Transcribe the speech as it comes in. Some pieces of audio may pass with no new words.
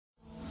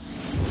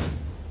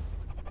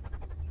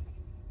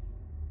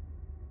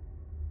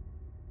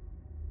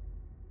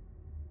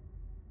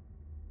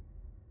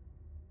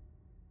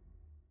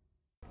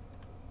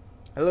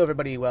Hello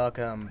everybody,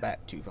 welcome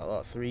back to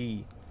Fallout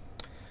 3.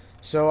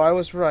 So I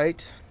was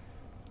right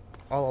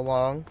all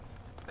along,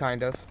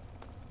 kind of.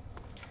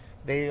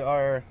 They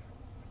live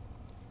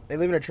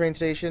in a train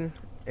station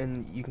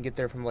and you can get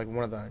there from like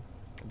one of the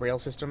rail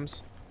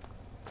systems.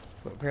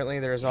 But apparently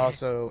there's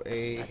also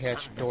a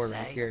hatched door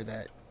right here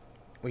that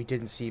we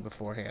didn't see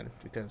beforehand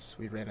because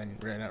we ran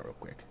out real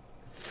quick.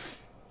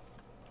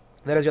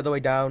 That is the other way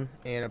down,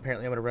 and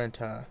apparently I'm gonna run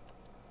into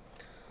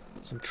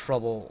some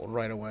trouble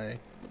right away.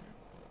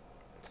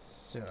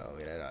 So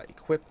we got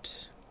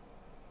equipped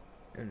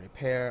and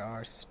repair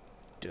our stuff.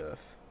 How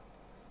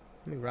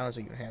many rounds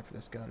are you gonna have for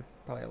this gun?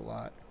 Probably a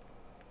lot.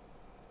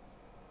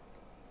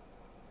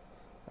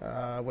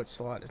 What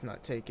slot is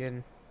not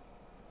taken?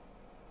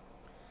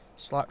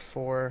 Slot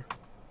 4.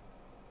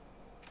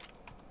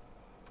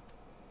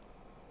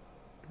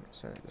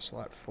 Sorry, the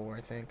slot 4,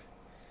 I think.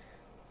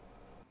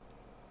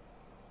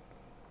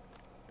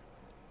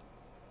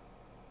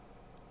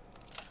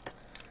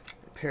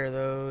 Repair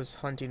those.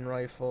 Hunting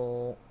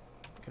rifle.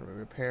 Can we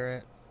repair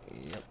it?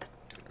 Yep.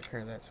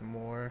 Repair that some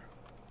more.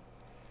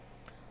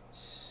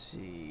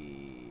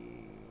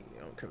 See. I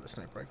don't care about the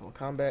sniper rifle.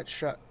 Combat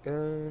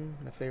shotgun.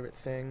 My favorite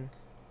thing.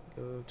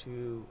 Go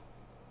to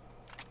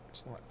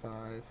slot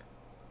 5.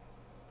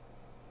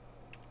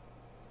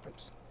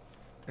 Oops.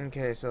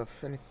 Okay, so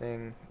if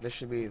anything, this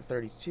should be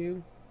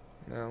 32.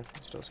 No,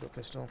 let's still go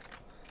pistol.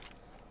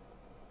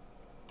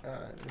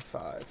 And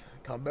 5.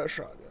 Combat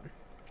shotgun.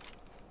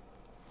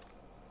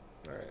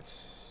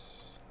 Alright.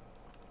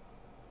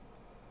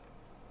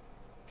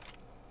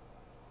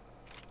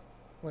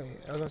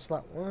 Wait, I was on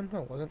slot 1?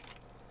 No, it wasn't.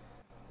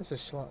 This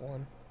is slot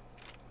 1.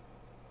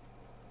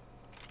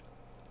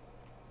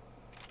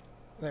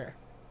 There.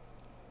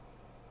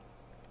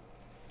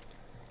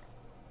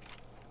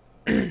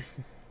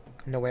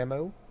 No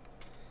ammo.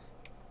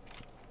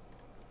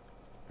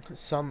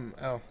 Some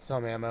ammo.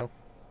 Some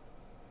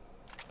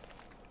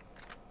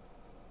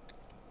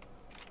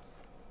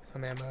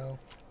ammo.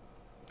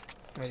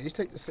 Wait, these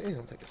take the same. These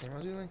don't take the same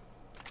rounds, do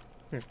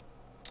they?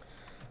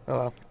 Oh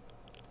well.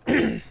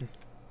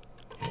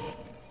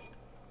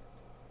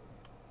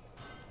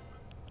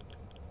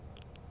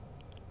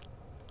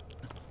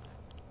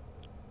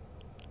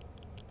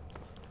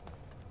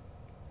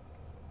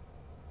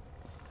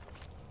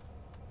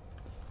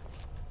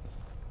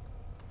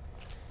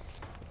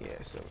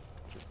 Yeah, so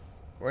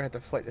we're gonna have to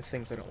fight the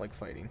things I don't like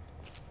fighting.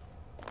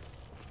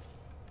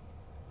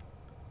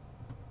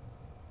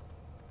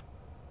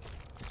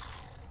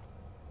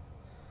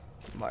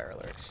 Fire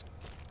alerts.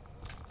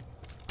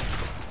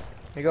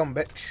 Here you go,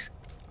 bitch.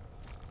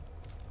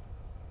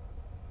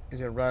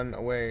 He's gonna run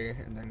away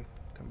and then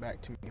come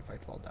back to me if I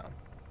fall down.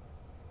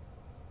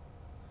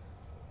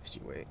 Just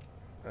you wait.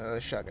 The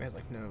shotgun has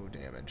like no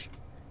damage.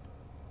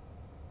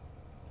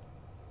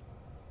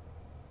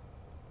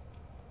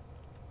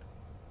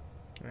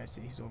 I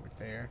see he's over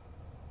there.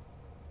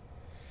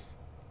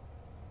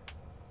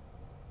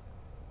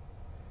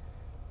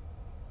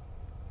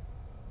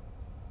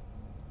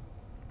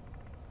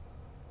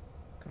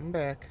 Come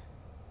back.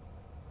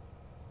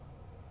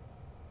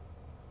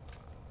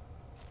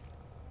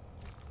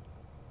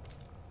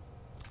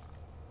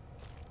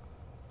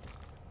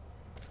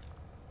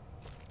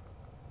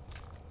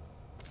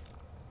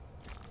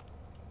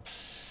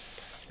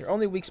 Their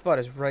only weak spot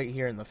is right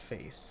here in the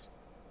face.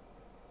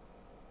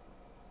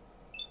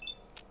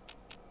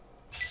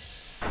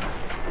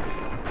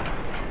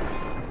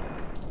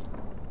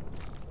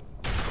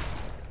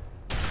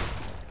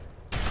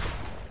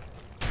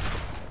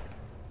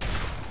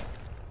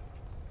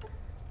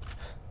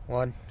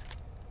 One.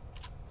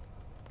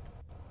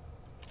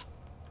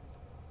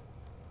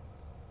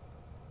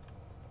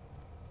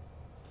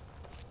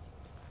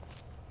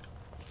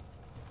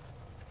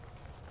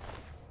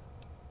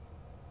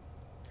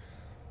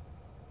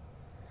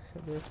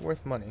 It's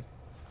worth money,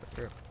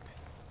 but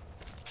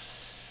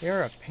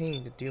you're a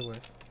pain to deal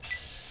with.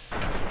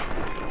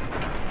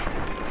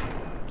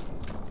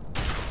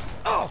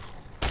 Oh!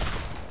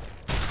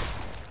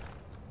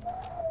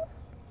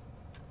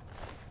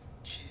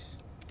 Jeez.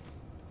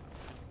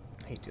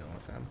 I hate dealing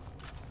with them.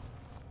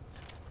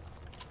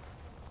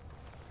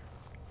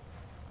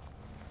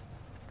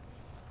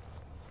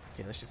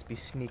 Okay, let's just be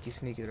sneaky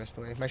the rest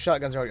of the way. My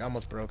shotgun's already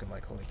almost broken,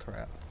 like, holy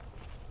crap.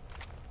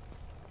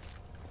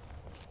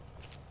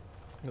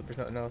 Nope, there's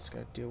nothing else I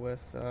gotta deal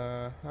with.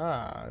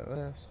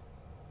 This.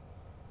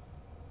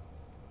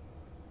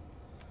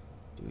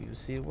 Do you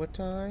see what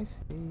I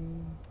see?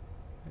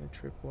 A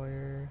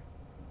tripwire.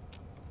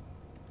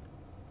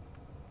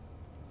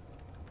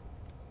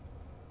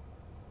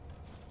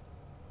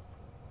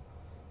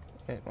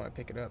 Okay, I want to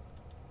pick it up.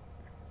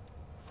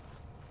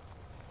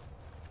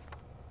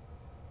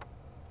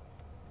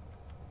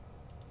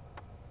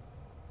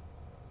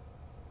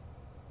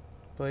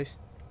 Please.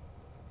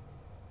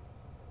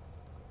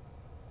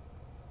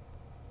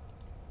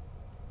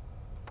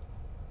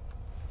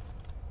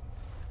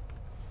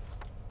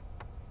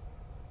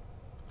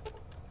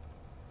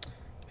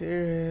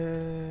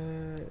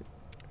 Period.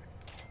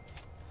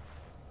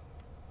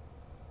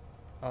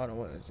 don't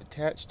know what it's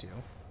attached to.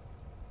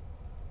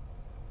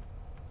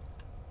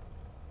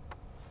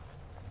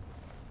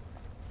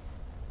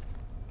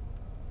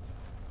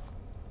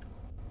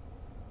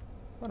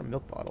 A lot of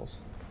milk bottles.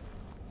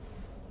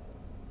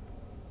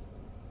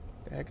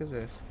 The heck is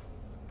this?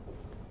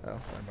 Oh,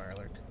 my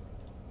Mirelurk.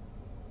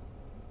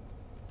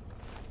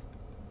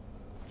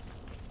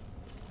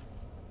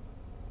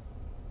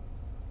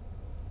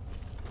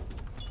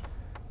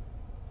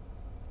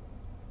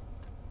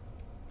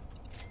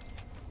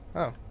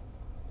 Oh.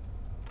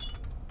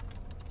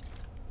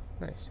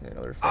 Nice.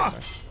 Another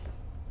fragment.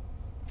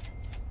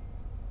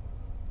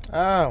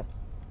 Oh!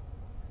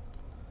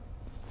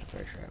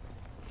 Bear trap.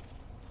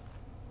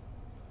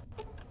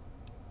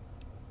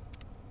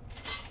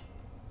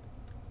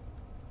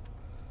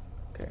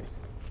 Okay.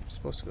 I'm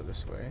supposed to go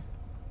this way.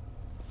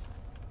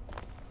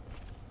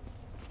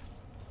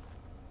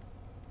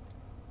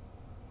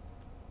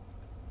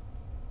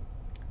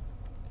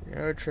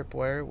 Another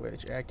tripwire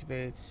which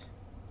activates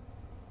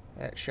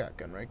that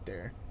shotgun right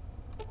there.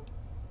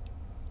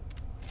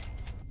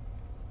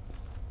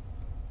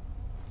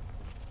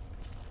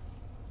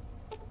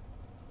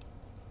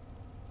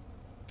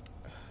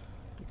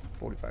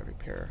 45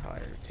 repair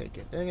higher. Take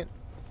it. Dang it.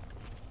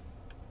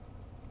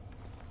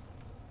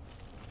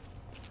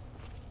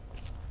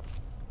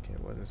 Okay,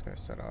 what is this going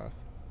to set off?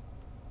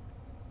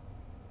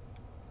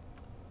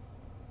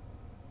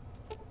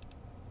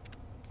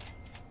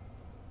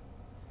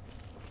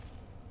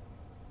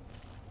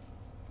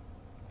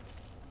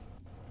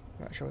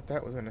 Not sure what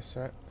that was going to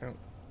set. I don't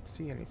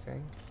see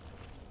anything.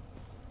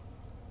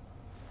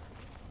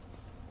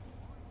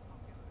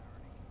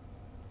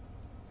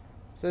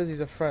 Says he's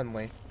a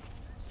friendly.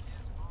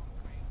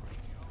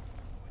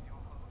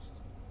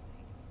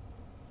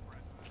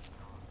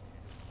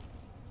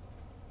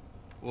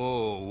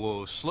 Whoa,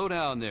 whoa, slow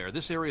down there.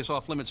 This area's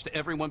off limits to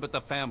everyone but the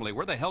family.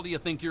 Where the hell do you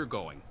think you're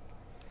going?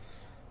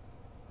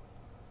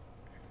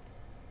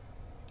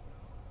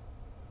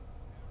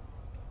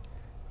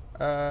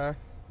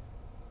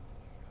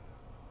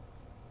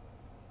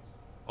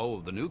 Oh,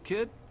 the new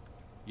kid?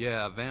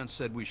 Yeah, Vance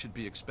said we should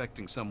be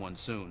expecting someone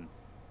soon.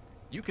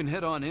 You can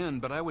head on in,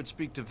 but I would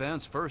speak to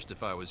Vance first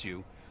if I was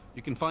you.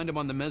 You can find him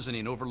on the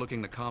mezzanine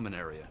overlooking the common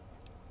area.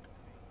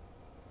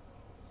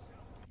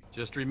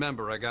 Just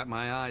remember, I got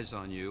my eyes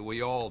on you.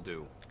 We all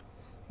do.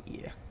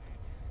 Yeah.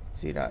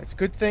 See, now, it's a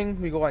good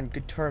thing we go on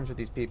good terms with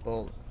these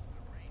people,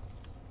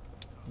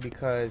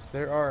 because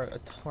there are a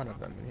ton of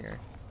them in here.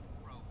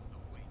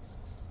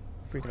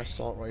 Freaking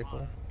assault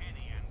rifle.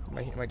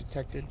 Am I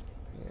detected?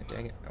 Yeah,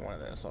 dang it. I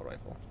wanted that assault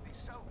rifle. The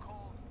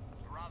so-called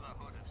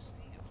Brotherhood of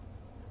Steel.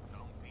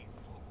 Don't be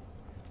fooled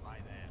by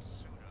their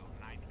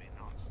pseudo-knightly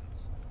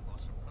nonsense or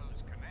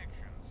supposed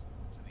connections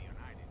to the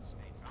United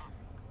States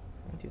Army.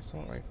 I want the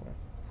assault rifle.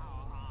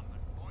 Our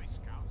armored Boy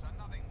Scouts are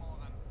nothing more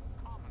than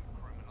common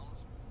criminals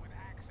with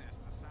access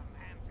to some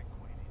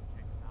antiquated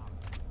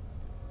technology.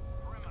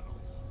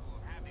 Criminals who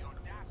have had the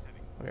audacity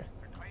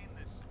to claim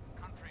this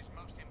country's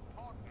most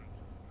important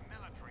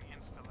military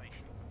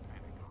installation, the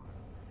Pentagon,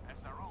 as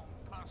their own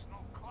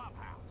personal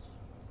clubhouse.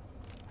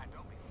 And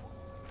don't be fooled,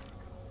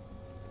 America.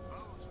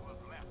 Those who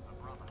have left the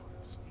Brotherhood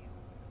of Steel,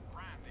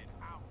 branded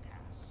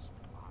outcasts,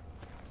 are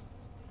just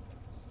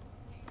as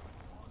dangerous.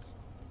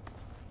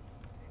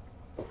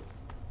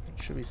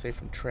 Should be safe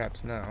from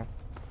traps now.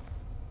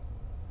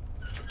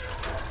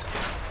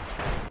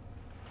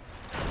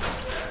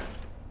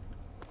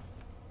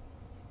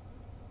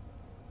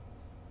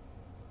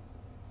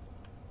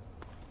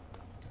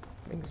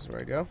 I think this is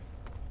where I go.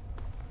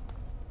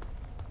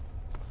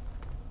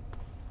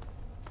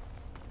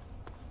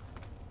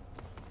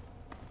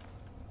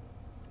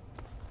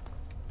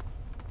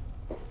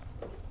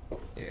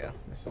 Yeah,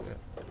 this is it.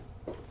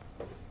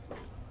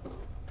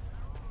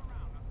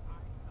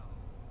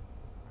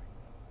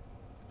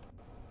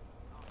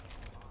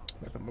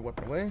 Put my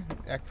weapon away.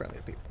 Act friendly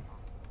to people.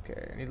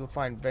 Okay, I need to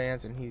find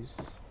Vance, and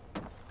he's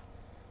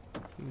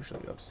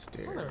usually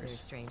upstairs. Hello, new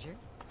stranger.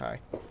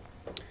 Hi.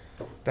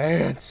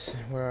 Vance!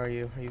 Where are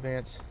you? Are you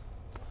Vance?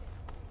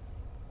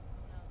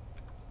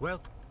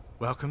 Well,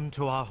 welcome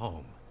to our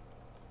home.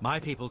 My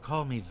people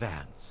call me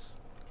Vance.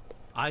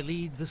 I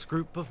lead this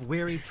group of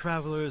weary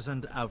travelers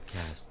and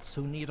outcasts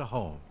who need a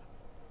home.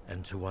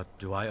 And to what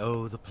do I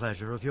owe the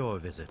pleasure of your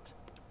visit?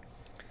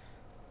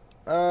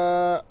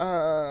 No.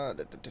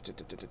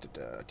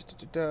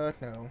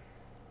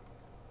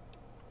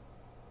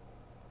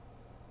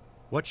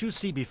 What you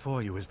see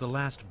before you is the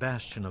last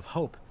bastion of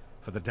hope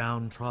for the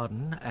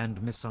downtrodden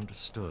and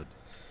misunderstood.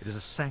 It is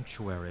a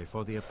sanctuary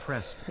for the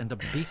oppressed and a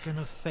beacon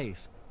of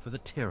faith for the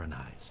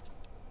tyrannized.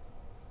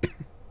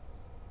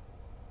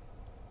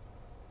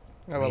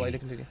 I would like to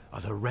continue.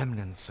 Are the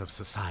remnants of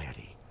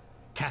society,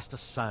 cast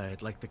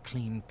aside like the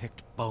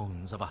clean-picked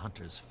bones of a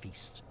hunter's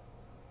feast.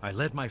 I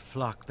led my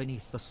flock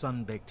beneath the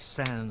sun-baked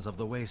sands of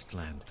the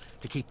wasteland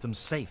to keep them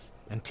safe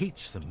and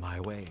teach them my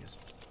ways.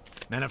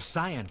 Men of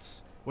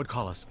science would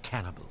call us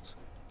cannibals,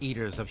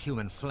 eaters of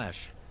human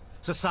flesh.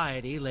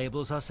 Society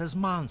labels us as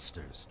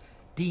monsters,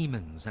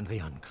 demons, and the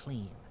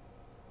unclean.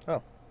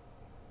 Oh.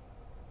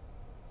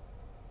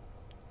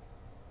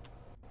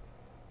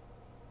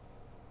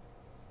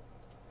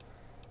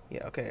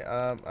 Yeah, okay.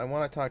 I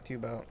want to talk to you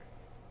about...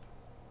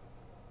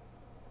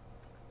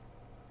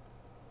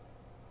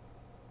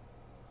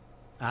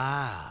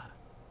 Ah,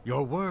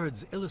 your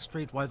words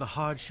illustrate why the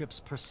hardships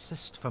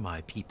persist for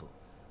my people.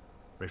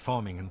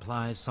 Reforming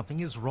implies something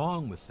is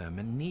wrong with them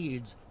and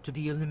needs to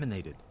be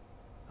eliminated.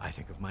 I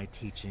think of my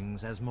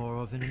teachings as more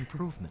of an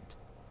improvement,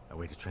 a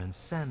way to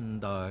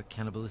transcend our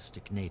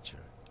cannibalistic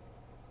nature.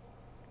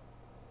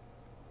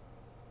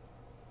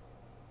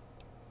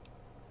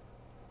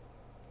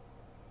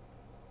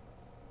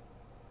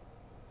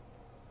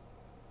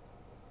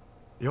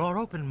 Your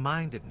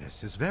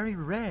open-mindedness is very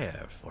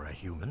rare for a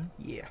human.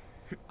 Yeah.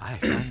 I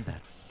find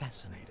that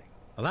fascinating.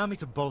 Allow me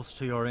to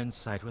bolster your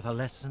insight with a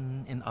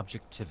lesson in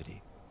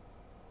objectivity.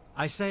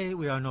 I say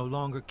we are no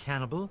longer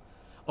cannibal,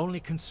 only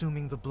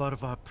consuming the blood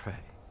of our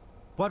prey.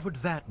 What would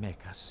that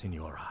make us in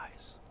your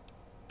eyes?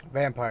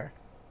 Vampire.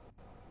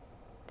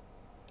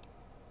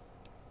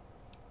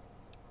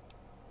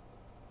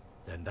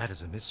 Then that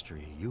is a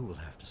mystery you will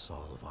have to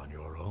solve on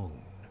your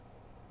own.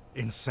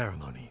 In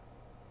ceremony,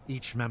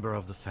 each member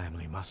of the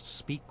family must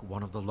speak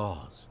one of the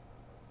laws.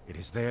 It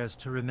is theirs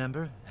to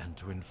remember and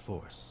to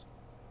enforce.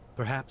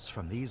 Perhaps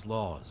from these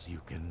laws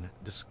you can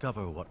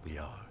discover what we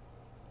are.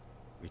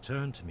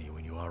 Return to me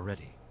when you are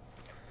ready.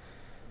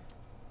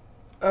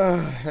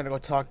 I gotta go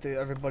talk to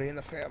everybody in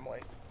the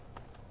family.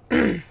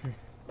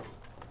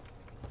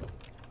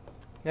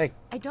 Hey.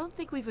 I don't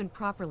think we've been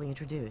properly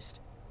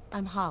introduced.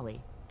 I'm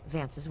Holly,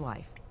 Vance's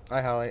wife.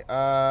 Hi, Holly.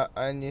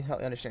 I need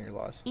help understand your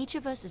laws. Each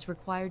of us is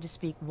required to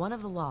speak one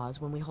of the laws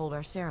when we hold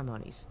our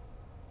ceremonies.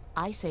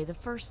 I say the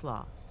first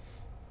law.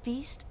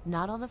 Feast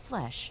not on the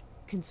flesh,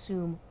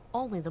 consume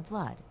only the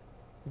blood.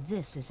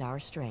 This is our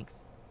strength.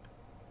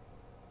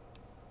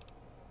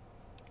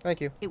 Thank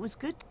you. It was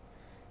good.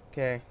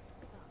 Okay.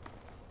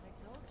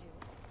 I told you.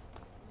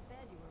 In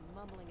bed you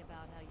were mumbling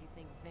about how you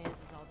think Vance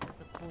is all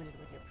disappointed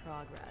with your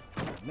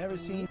progress. Never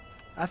seen...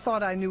 I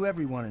thought I knew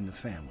everyone in the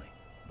family.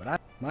 But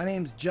my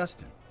name's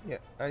Justin. Yeah,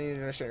 I need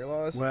to understand your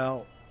laws.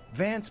 Well,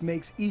 Vance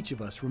makes each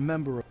of us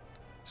remember...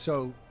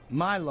 So,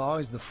 my law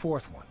is the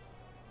fourth one.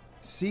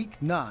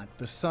 Seek not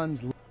the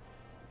sun's...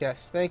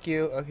 Yes, thank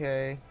you.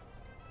 Okay.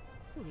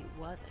 Who he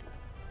wasn't.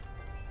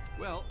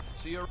 Well,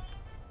 see you.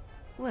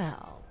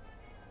 Well...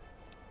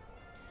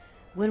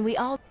 When we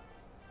all...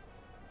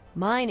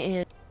 Mine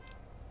is...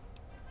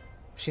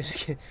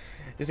 Just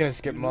gonna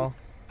skip them all.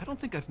 I don't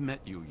think I've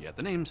met you yet.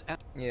 The name's...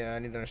 Yeah, I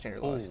need to understand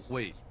your Oh, laws.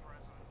 wait.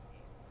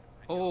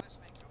 Oh.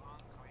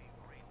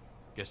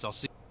 Guess I'll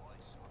see.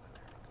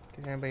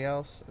 Is there anybody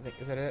else? I think,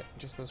 is that it?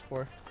 Just those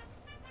four?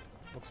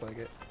 Looks like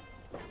it.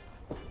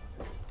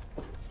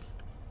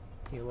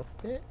 Heal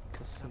a bit,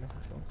 because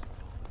Sometimes, with all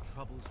the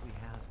troubles we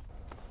have,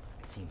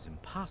 it seems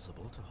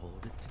impossible to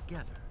hold it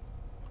together.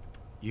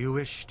 You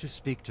wish to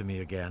speak to me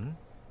again?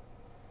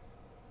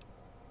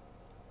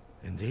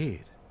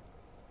 Indeed.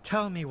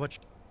 Tell me what...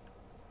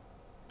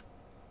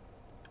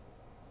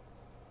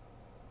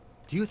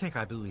 Do you think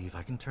I believe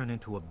I can turn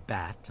into a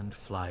bat and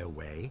fly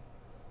away?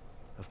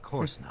 Of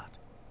course not.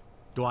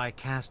 Do I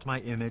cast my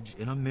image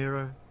in a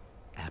mirror?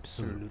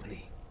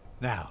 Absolutely.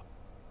 Now,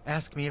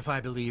 ask me if I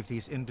believe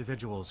these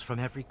individuals from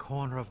every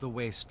corner of the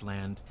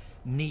wasteland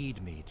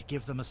need me to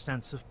give them a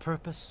sense of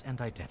purpose and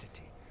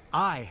identity.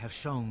 I have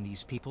shown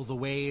these people the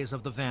ways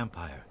of the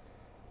vampire.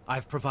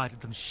 I've provided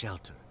them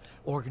shelter,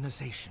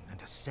 organization,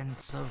 and a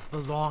sense of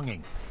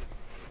belonging.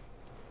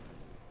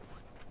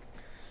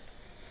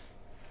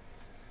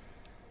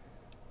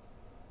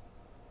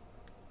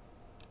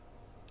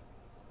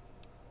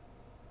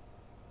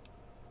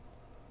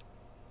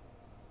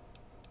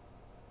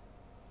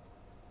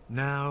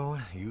 Now,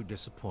 you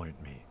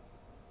disappoint me.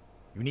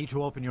 You need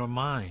to open your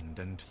mind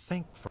and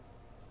think for...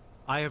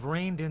 I have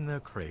reined in their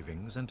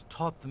cravings and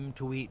taught them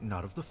to eat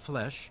not of the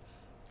flesh,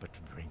 but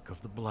to drink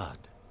of the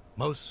blood.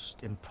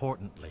 Most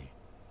importantly,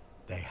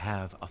 they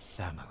have a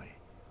family.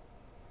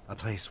 A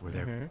place where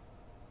they're...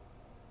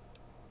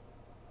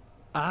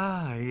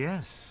 Ah,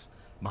 yes.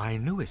 My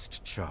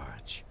newest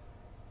charge.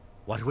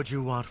 What would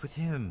you want with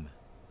him?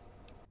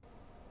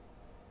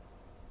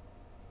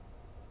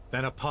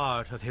 Then a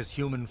part of his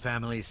human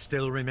family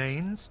still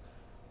remains?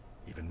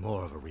 Even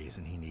more of a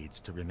reason he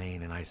needs to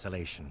remain in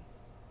isolation.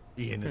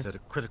 Ian is at a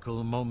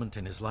critical moment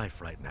in his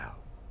life right now.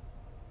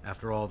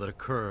 After all that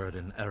occurred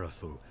in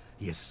Erafu,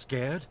 he is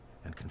scared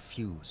and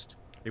confused.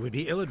 It would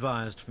be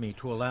ill-advised for me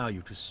to allow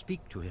you to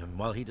speak to him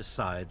while he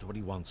decides what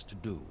he wants to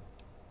do.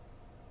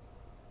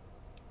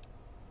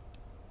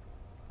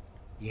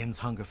 Ian's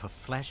hunger for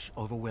flesh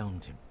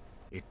overwhelmed him.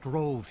 It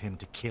drove him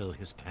to kill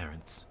his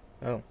parents.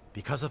 Oh.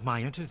 Because of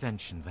my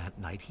intervention that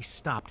night, he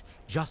stopped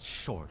just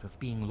short of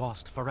being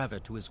lost forever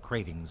to his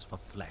cravings for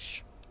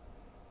flesh.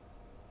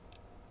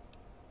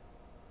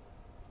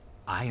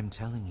 I am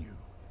telling you,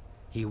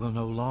 he will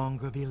no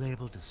longer be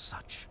labeled as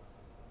such.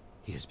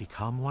 He has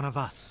become one of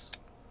us,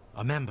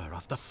 a member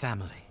of the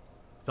family.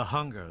 The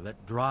hunger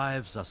that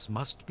drives us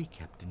must be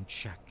kept in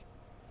check.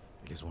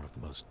 It is one of the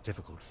most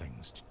difficult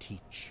things to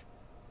teach.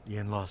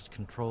 Ian lost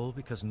control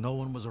because no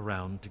one was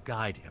around to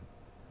guide him.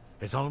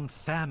 His own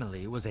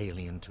family was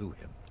alien to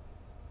him.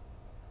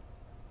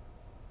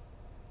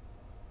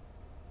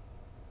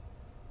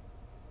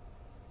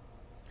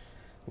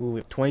 Ooh, we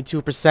have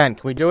 22%. Can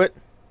we do it?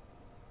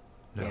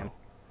 No. Damn.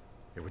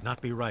 It would not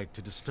be right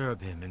to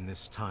disturb him in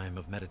this time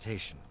of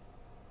meditation.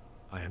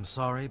 I am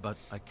sorry, but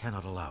I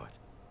cannot allow it.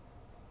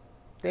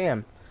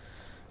 Damn.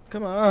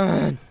 Come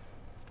on.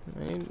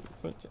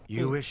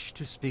 You wish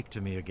to speak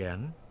to me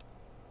again?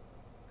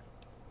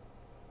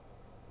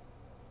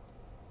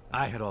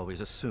 I had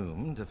always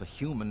assumed if a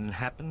human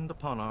happened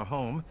upon our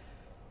home,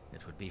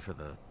 it would be for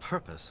the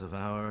purpose of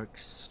our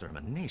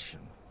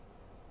extermination.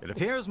 It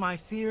appears my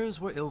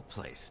fears were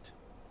ill-placed.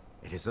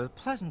 It is a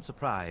pleasant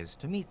surprise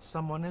to meet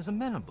someone as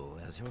amenable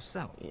as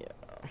yourself. Yeah.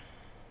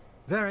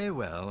 Very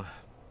well.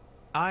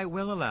 I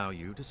will allow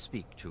you to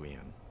speak to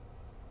Ian.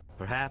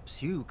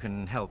 Perhaps you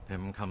can help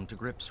him come to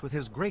grips with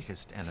his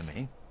greatest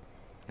enemy,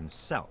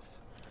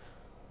 himself.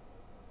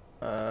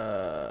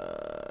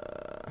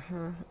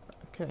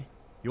 Okay.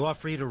 You are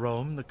free to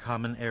roam the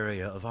common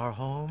area of our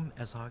home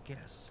as our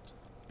guest.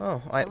 Oh,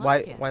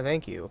 why,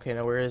 thank you. Okay,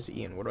 now where is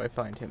Ian? Where do I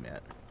find him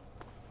at?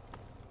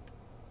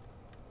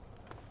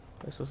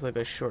 This looks like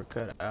a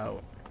shortcut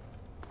out.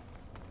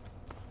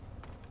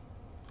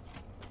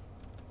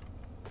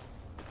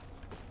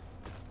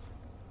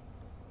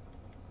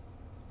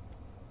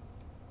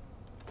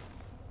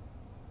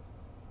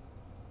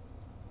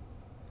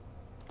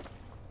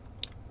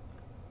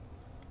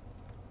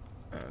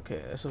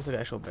 Okay, this looks like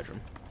an actual bedroom.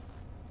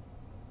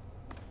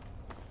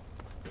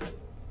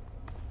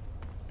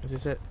 Is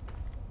this it?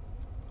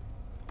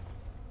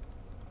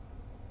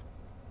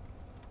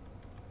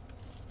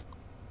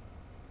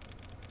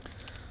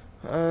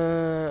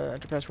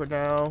 Enter password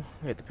now.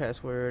 Hit the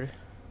password.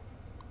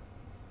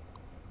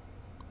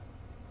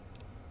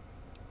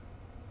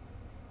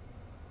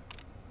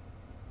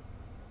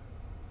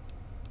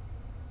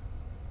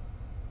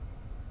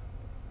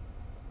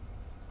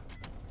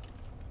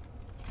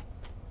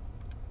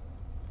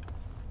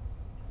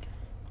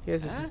 He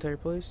has this entire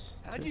place.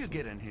 How'd you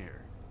get in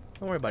here?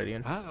 Don't worry about it,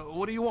 Ian.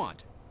 What do you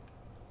want?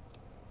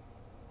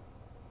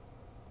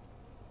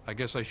 I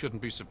guess I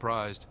shouldn't be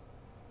surprised.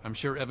 I'm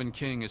sure Evan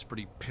King is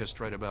pretty pissed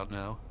right about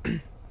now.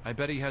 I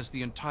bet he has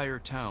the entire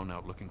town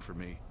out looking for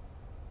me.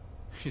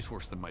 He's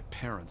worse than my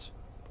parents.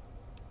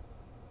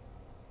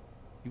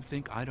 You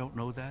think I don't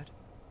know that?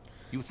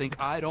 You think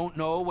I don't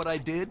know what I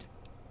did?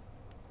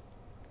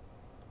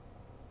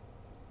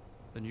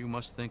 Then you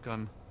must think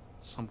I'm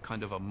some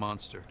kind of a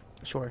monster.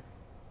 Sure.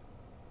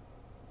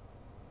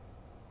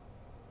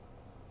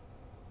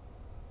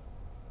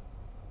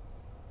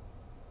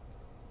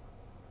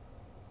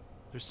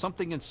 There's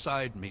something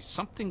inside me,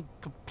 something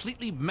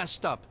completely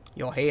messed up.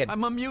 Your head.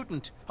 I'm a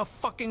mutant, a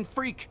fucking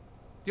freak.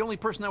 The only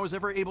person I was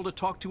ever able to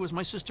talk to was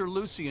my sister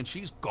Lucy, and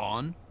she's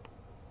gone.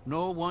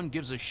 No one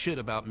gives a shit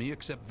about me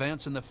except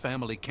Vance and the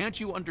family. Can't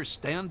you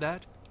understand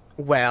that?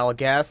 Well,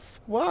 guess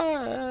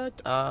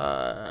what?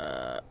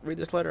 Read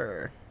this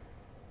letter.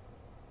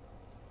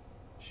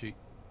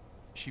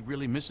 She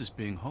really misses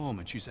being home,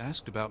 and she's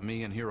asked about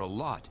me in here a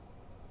lot.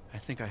 I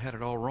think I had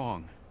it all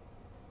wrong.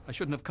 I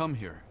shouldn't have come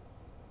here.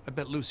 I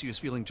bet Lucy is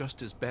feeling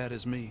just as bad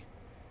as me.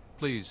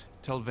 Please,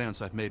 tell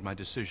Vance I've made my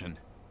decision.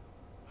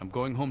 I'm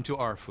going home to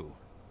Arfu.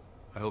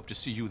 I hope to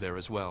see you there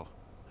as well.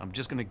 I'm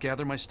just gonna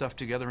gather my stuff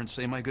together and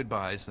say my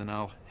goodbyes, then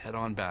I'll head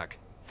on back.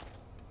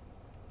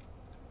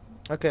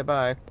 Okay,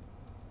 bye.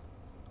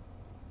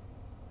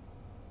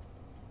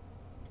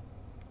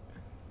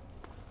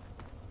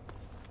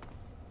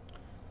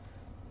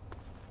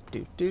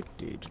 Do do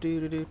do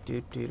do do do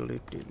do do do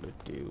do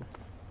do.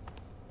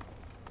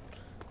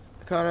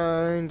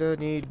 Kinda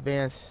need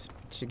Vance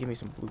to give me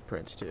some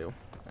blueprints too,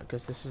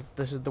 because this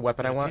is the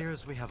weapon I want. It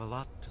appears we have a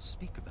lot to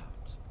speak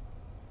about.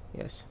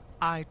 Yes.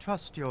 I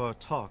trust your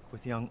talk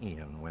with young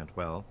Ian went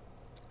well.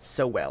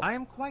 So well. I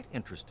am quite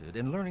interested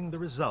in learning the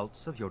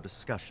results of your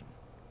discussion.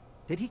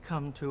 Did he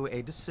come to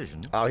a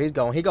decision? Oh, he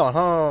going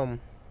home.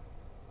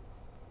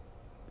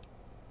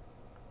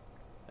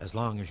 As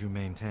long as you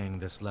maintain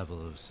this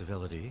level of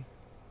civility,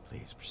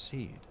 please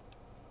proceed.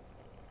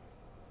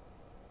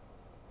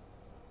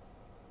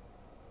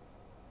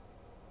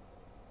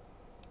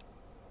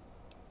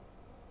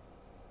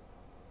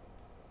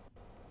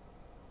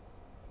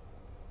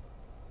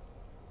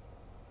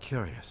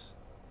 Curious.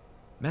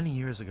 Many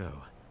years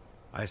ago,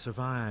 I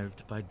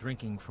survived by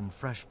drinking from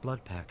fresh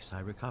blood packs I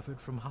recovered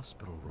from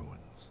hospital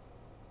ruins.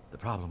 The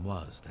problem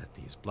was that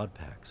these blood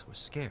packs were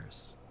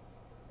scarce.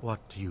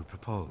 What do you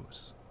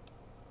propose?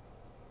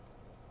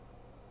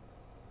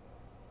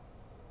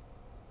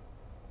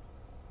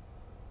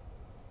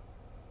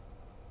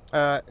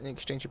 In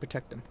exchange, you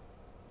protect them.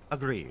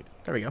 Agreed.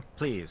 There we go.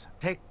 Please,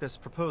 take this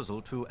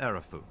proposal to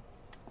Arafu.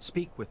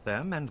 Speak with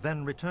them and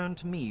then return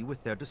to me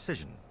with their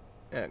decision.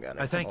 Yeah, got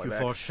it. I thank you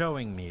for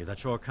showing me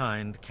that your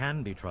kind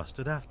can be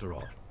trusted after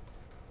all.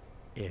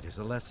 It is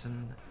a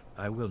lesson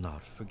I will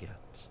not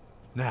forget.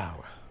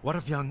 Now, what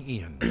of young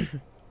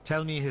Ian?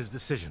 Tell me his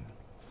decision.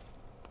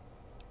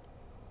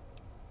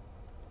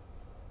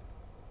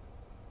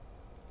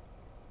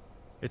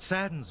 It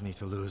saddens me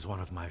to lose one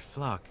of my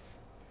flock,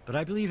 but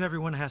I believe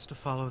everyone has to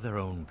follow their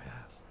own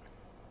path.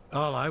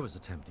 All I was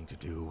attempting to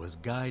do was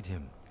guide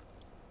him.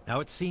 Now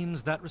it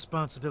seems that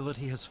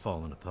responsibility has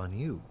fallen upon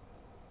you.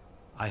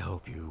 I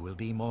hope you will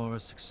be more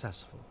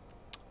successful.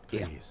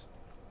 Yeah. Please,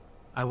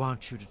 I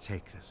want you to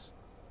take this.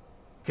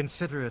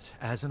 Consider it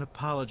as an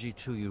apology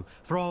to you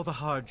for all the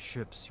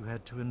hardships you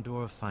had to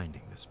endure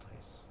finding this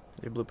place.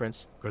 Your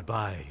blueprints.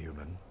 Goodbye,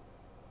 human.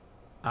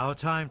 Our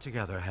time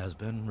together has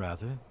been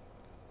rather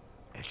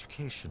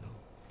educational.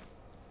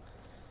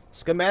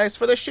 Schematics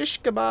for the shish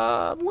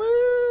kebab.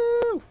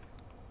 Woo!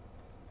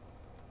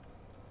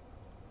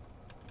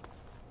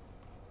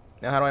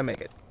 Now how do I make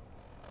it?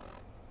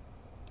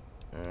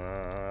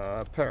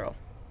 Apparel.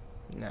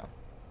 No.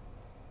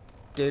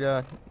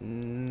 Data.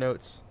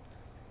 Notes.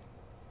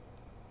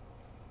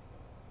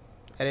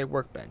 At a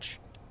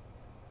workbench.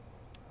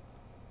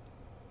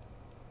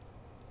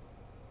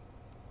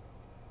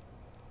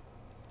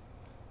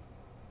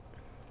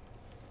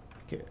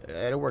 Okay,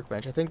 at a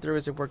workbench. I think there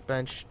is a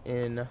workbench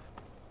in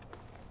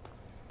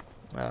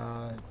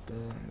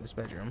this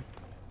bedroom.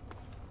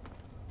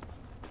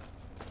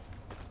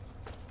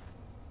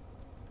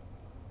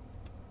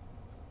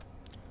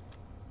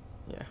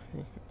 Yeah,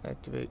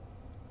 activate.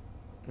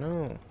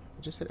 No,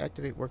 I just said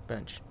activate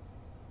workbench.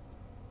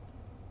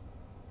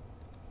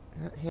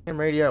 Not ham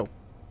radio.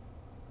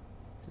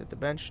 Is that the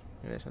bench?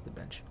 No, that's not the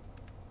bench.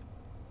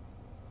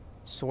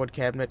 Sword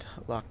cabinet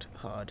locked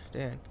hard.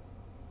 Dang.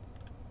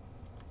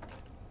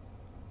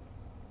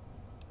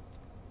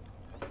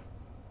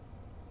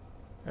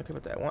 Okay,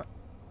 what that want?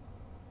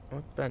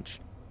 Workbench.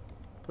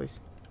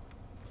 Please.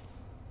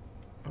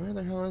 Where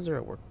the hell is there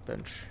a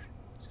workbench?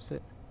 Is this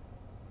it?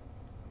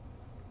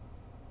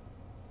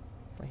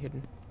 Am I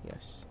hidden?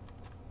 Yes.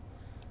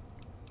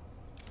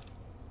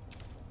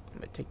 I'm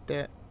gonna take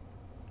that.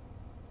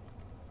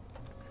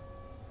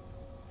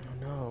 Oh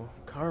no,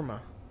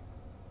 karma.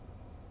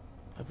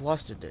 I've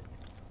lost it.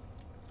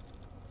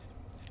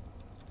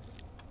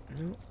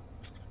 Nope.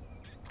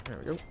 There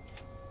we go.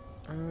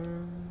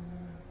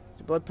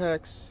 The blood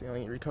packs. You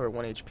only recover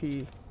 1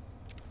 HP.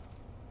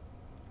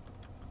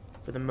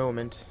 For the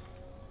moment.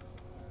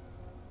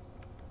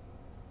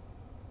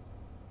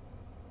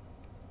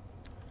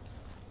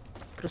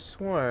 Could have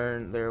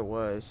sworn there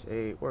was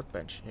a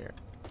workbench here.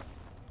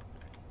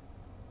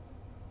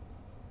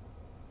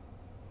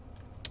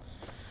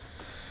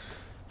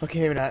 Okay,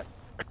 maybe not.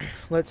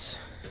 Let's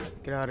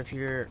get out of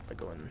here by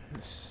going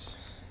this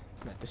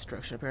that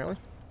destruction apparently.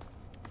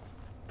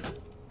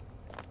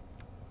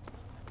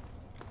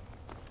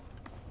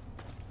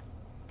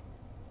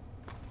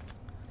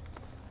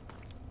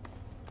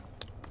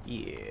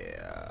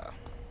 Yeah.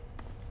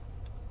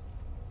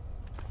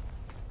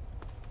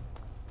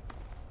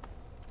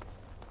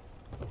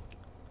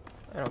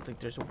 I don't think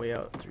there's a way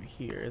out through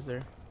here, is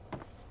there?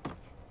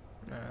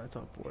 Nah, it's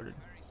all boarded.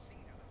 The very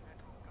seat of the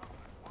federal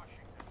government,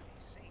 Washington,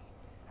 D.C.,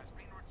 has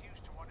been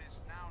reduced to what is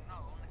now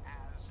known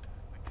as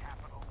the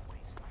Capital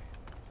Wasteland.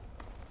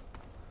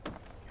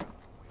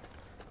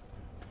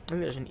 I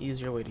think there's an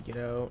easier way to get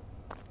out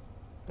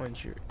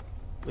once you're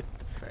with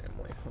the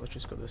family. Let's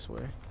just go this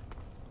way.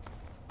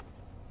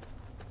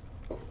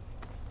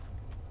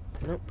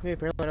 Nope, okay,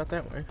 apparently not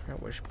that way.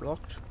 That way's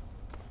blocked.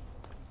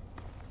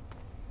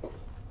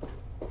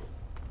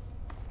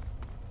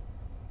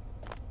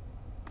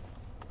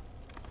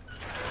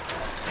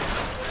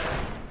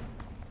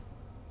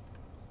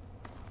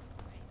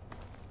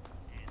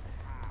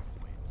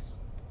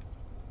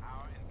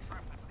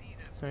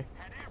 Sorry.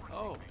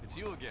 Oh, it's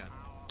you again.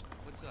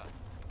 What's up?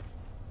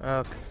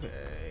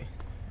 Okay.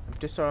 I've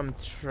disarmed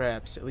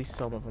traps, at least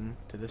some of them,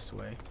 to this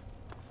way.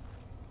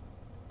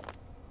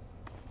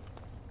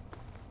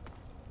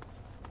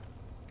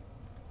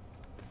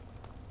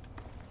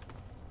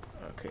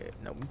 Okay,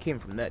 now we came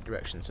from that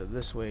direction, so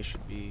this way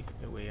should be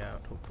a way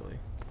out, hopefully.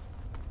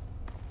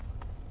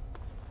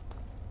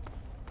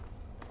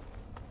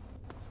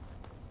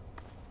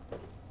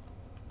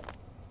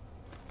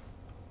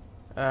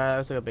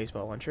 Looks like a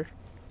baseball launcher.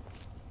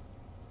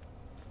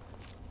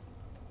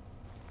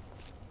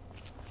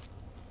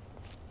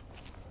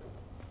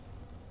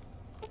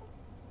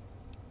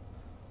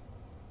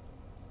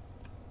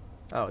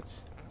 Oh,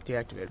 it's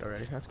deactivated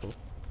already. That's cool.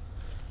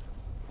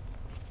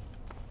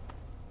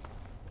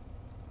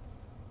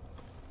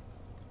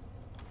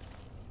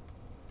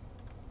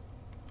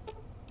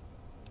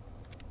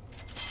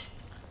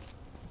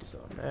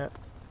 Disarm that.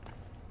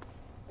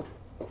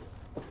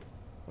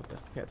 What the?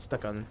 Yeah, it's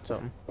stuck on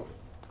something.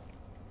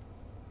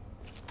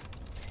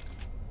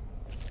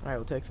 Alright,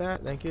 we'll take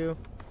that. Thank you.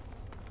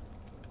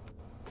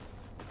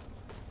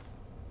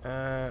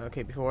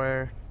 Okay,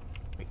 before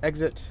we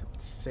exit,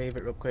 let's save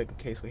it real quick in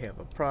case we have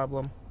a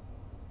problem.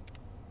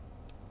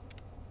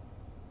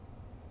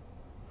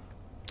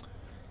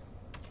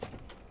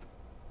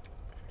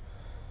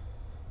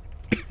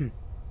 We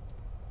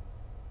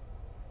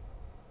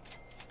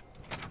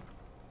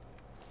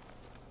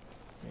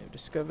have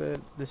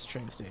discovered this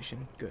train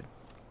station. Good.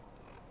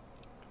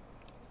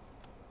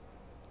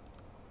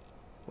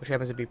 Which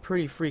happens to be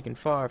pretty freaking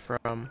far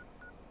from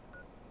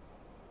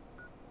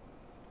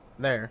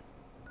there.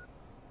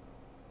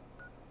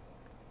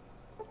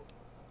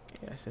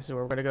 Yes, this is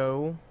where we're gonna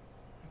go.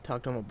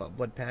 talk to him about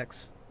blood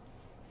packs.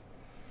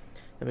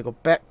 Then we go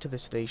back to the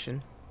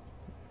station.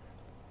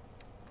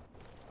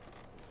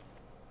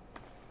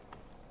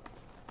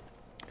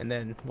 And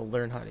then we'll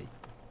learn how to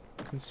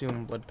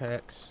consume blood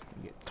packs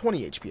and get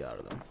 20 HP out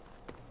of them.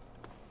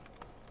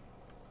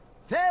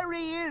 There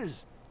he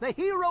is, the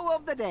hero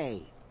of the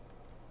day.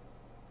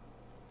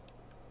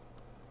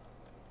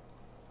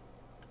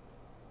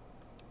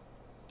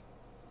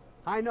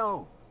 I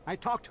know. I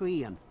talked to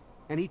Ian,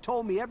 and he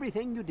told me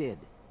everything you did.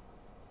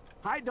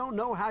 I don't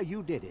know how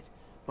you did it,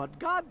 but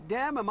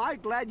goddamn am I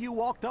glad you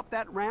walked up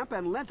that ramp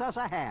and lent us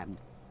a hand.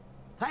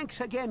 Thanks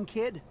again,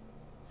 kid.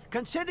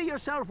 Consider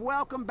yourself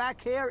welcome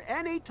back here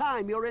any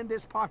time you're in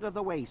this part of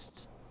the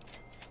wastes.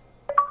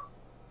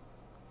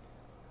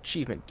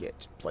 Achievement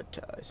get blood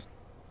ties.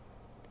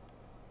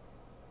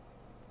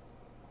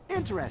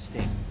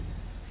 Interesting.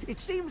 It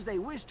seems they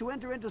wish to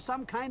enter into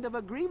some kind of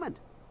agreement.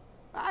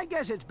 I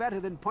guess it's better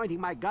than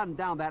pointing my gun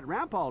down that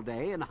ramp all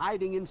day and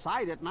hiding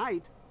inside at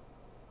night.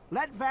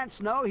 Let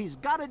Vance know he's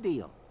got a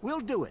deal. We'll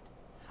do it.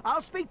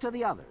 I'll speak to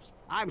the others.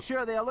 I'm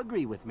sure they'll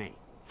agree with me.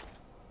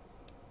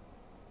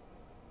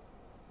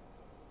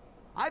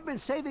 I've been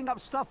saving up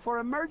stuff for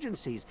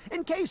emergencies,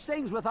 in case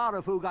things with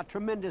Arafu got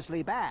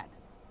tremendously bad.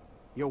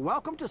 You're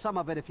welcome to some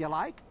of it if you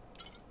like.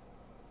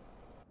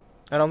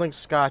 I don't think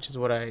scotch is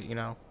what I,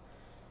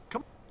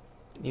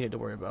 needed to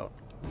worry about.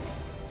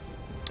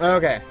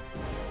 Okay.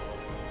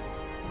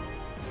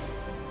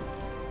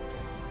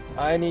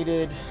 I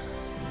needed...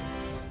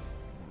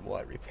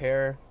 what?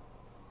 Repair?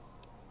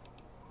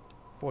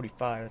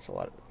 45. That's a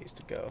lot of ways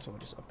to go, so we'll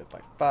just up it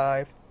by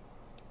 5.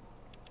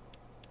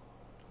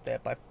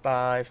 That by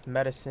 5.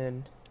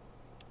 Medicine.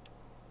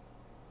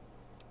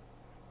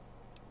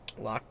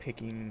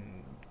 Lockpicking.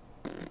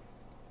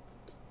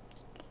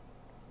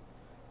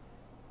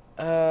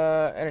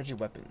 Energy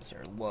weapons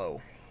are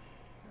low.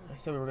 I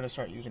said we were gonna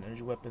start using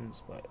energy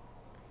weapons, but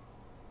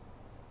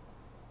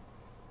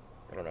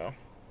I don't know.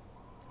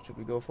 Should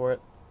we go for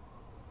it?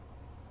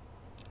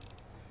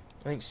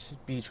 I think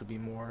speech would be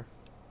more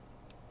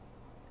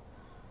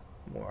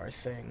our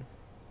thing.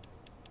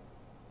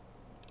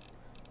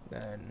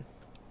 Then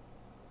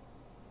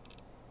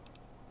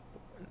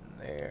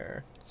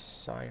there,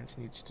 science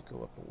needs to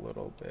go up a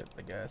little bit,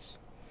 I guess.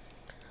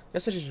 I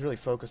guess I just really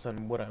focus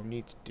on what I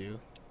need to do.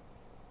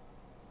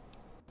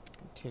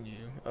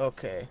 Continue.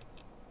 Okay.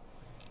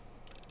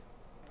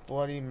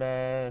 Bloody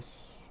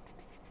mass.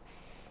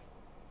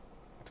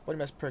 Bloody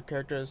mass per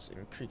characters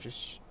and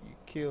creatures you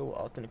kill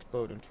often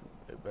explode into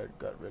a red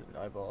gut, red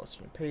eyeballs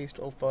and paste.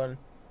 Oh, fun.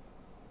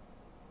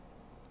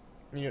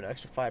 You do an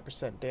extra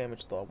 5%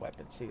 damage to all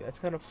weapons. See, that's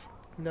kind of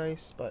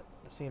nice, but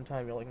at the same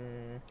time, you're like,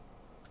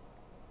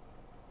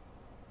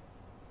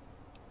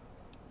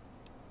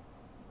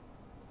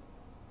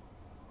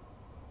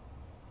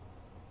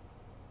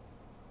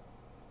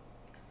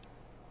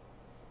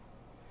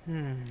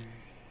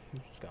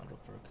 Scoundrel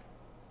perk.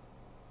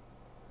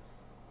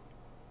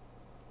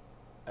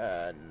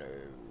 No.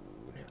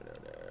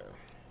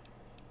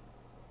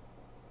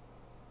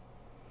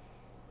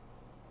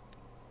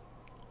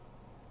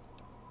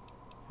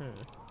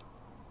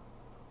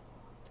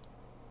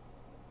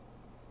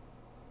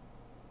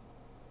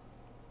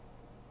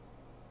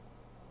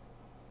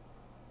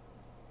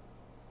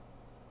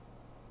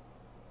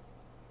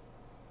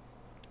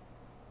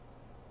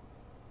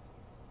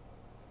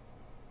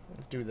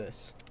 Let's do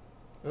this.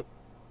 Oop.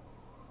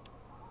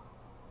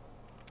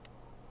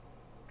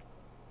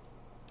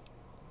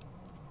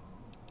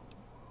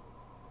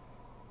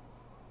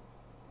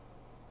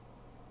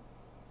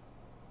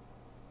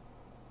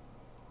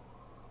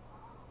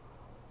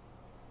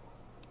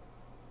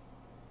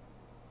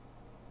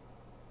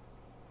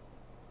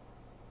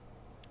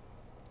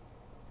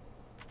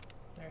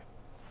 There.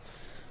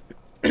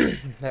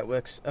 That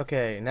works.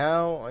 Okay,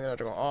 now I'm gonna have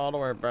to go all the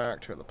way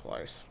back to the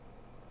place.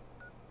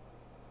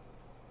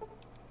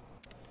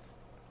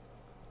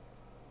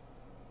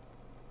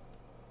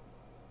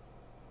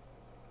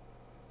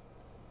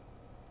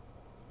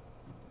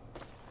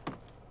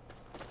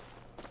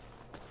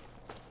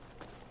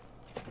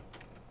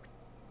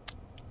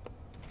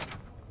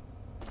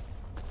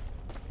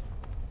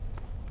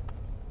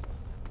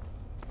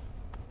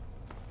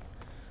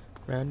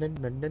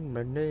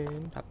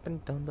 Running, hopping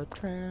down the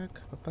track.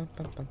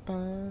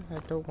 I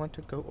don't want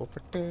to go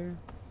over there.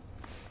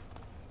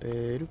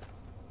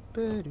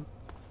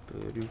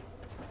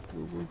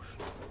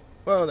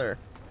 Whoa there.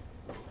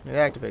 It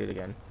activated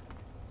again.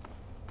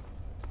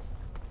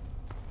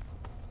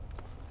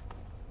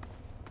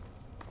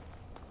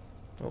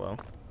 Oh well.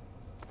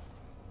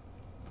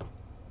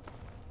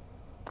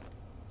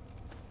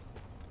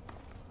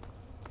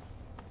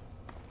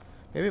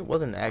 Maybe it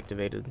wasn't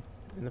activated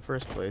in the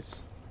first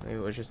place. Maybe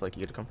it was just like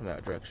you had to come from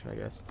that direction, I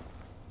guess.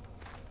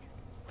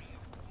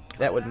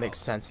 That would make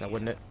sense now,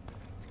 wouldn't it?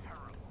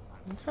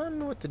 I don't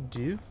know what to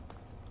do.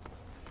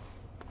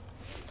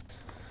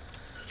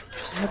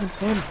 Just having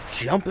fun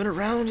jumping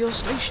around your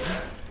station.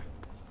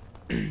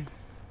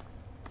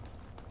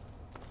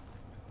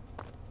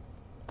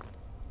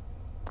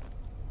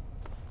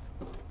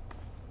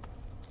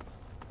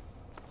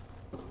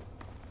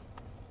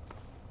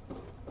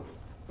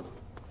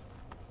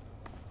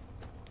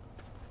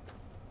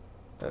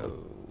 Oh,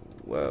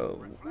 whoa,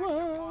 Reflect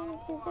whoa, upon all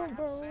whoa, I have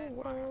whoa, said,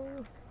 my whoa.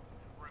 friend.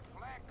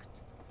 Reflect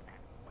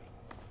and wait.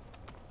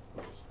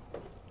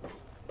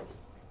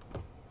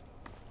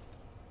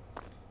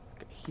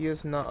 He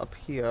is not up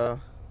here.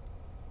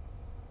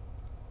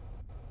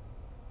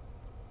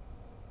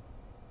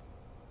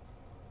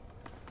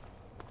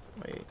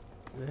 Wait,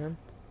 is it him?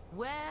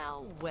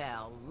 Well,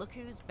 well, look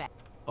who's back.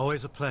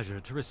 Always a pleasure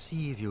to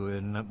receive you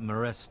in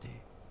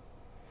Meresti.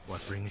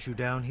 What brings you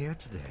down here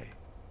today?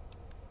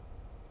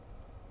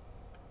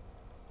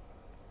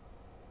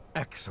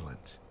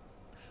 Excellent.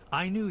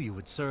 I knew you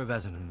would serve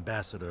as an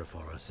ambassador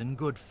for us in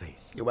good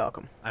faith. You're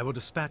welcome. I will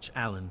dispatch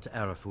Alan to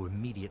Arafu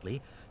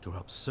immediately to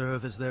help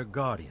serve as their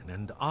guardian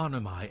and honor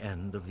my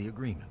end of the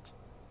agreement.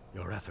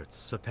 Your efforts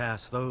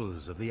surpass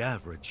those of the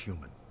average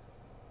human.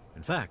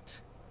 In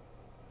fact,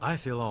 I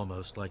feel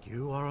almost like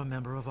you are a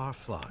member of our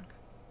flock.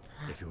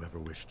 If you ever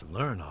wish to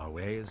learn our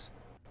ways,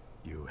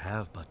 you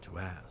have but to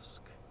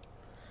ask.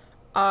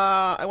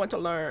 I want to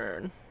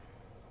learn.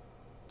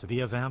 To be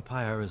a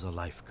vampire is a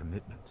life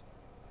commitment.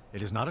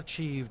 It is not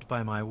achieved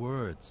by my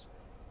words.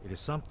 It is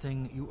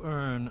something you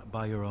earn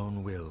by your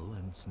own will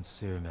and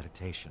sincere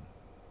meditation.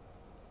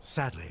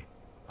 Sadly,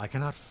 I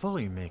cannot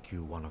fully make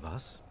you one of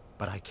us,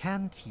 but I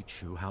can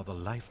teach you how the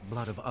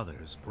lifeblood of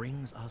others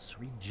brings us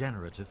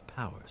regenerative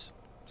powers.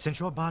 Since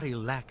your body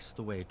lacks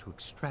the way to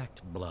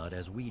extract blood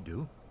as we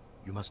do,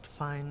 you must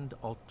find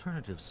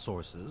alternative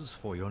sources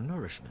for your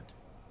nourishment.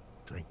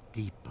 Drink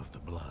deep of the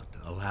blood,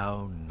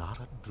 allow not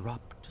a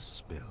drop to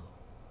spill.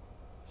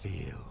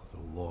 Feel the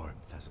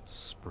warmth as it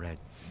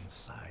spreads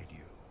inside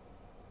you.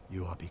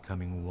 You are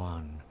becoming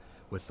one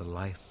with the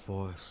life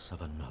force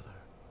of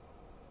another.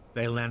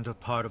 They lend a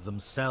part of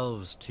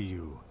themselves to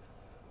you.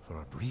 For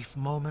a brief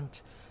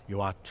moment,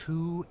 you are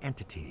two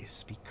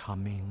entities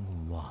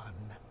becoming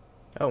one.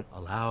 Oh.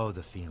 Allow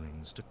the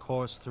feelings to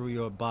course through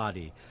your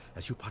body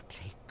as you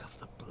partake of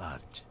the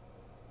blood.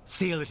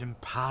 Feel it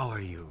empower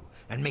you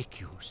and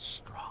make you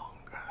stronger.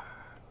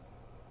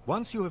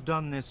 Once you have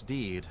done this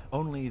deed,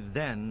 only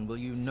then will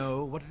you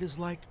know what it is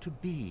like to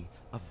be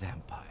a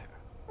vampire.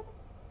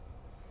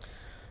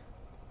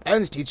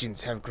 Alan's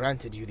teachings have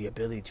granted you the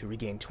ability to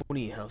regain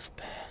 20 health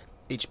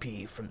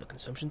HP from the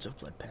consumptions of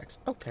blood packs.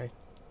 Okay.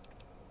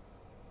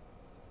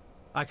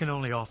 I can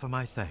only offer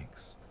my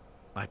thanks.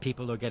 My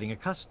people are getting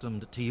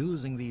accustomed to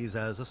using these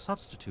as a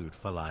substitute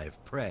for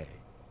live prey.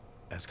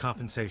 As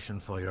compensation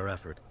for your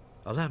effort,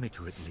 allow me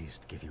to at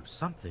least give you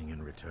something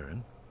in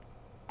return.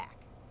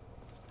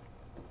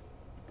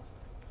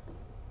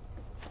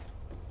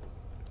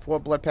 4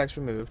 blood packs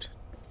removed.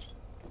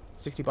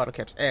 60 bottle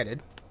caps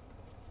added.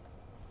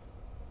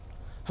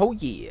 Oh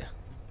yeah.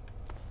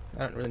 I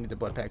don't really need the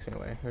blood packs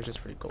anyway. It was just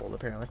free gold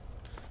apparently.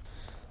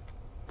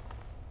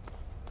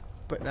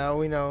 But now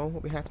we know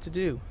what we have to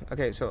do.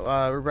 Okay, so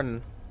we're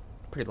running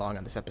pretty long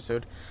on this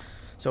episode.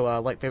 So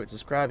like, favorite,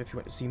 subscribe if you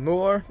want to see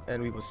more,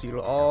 and we will see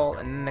you all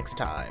next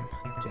time.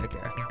 Take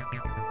care.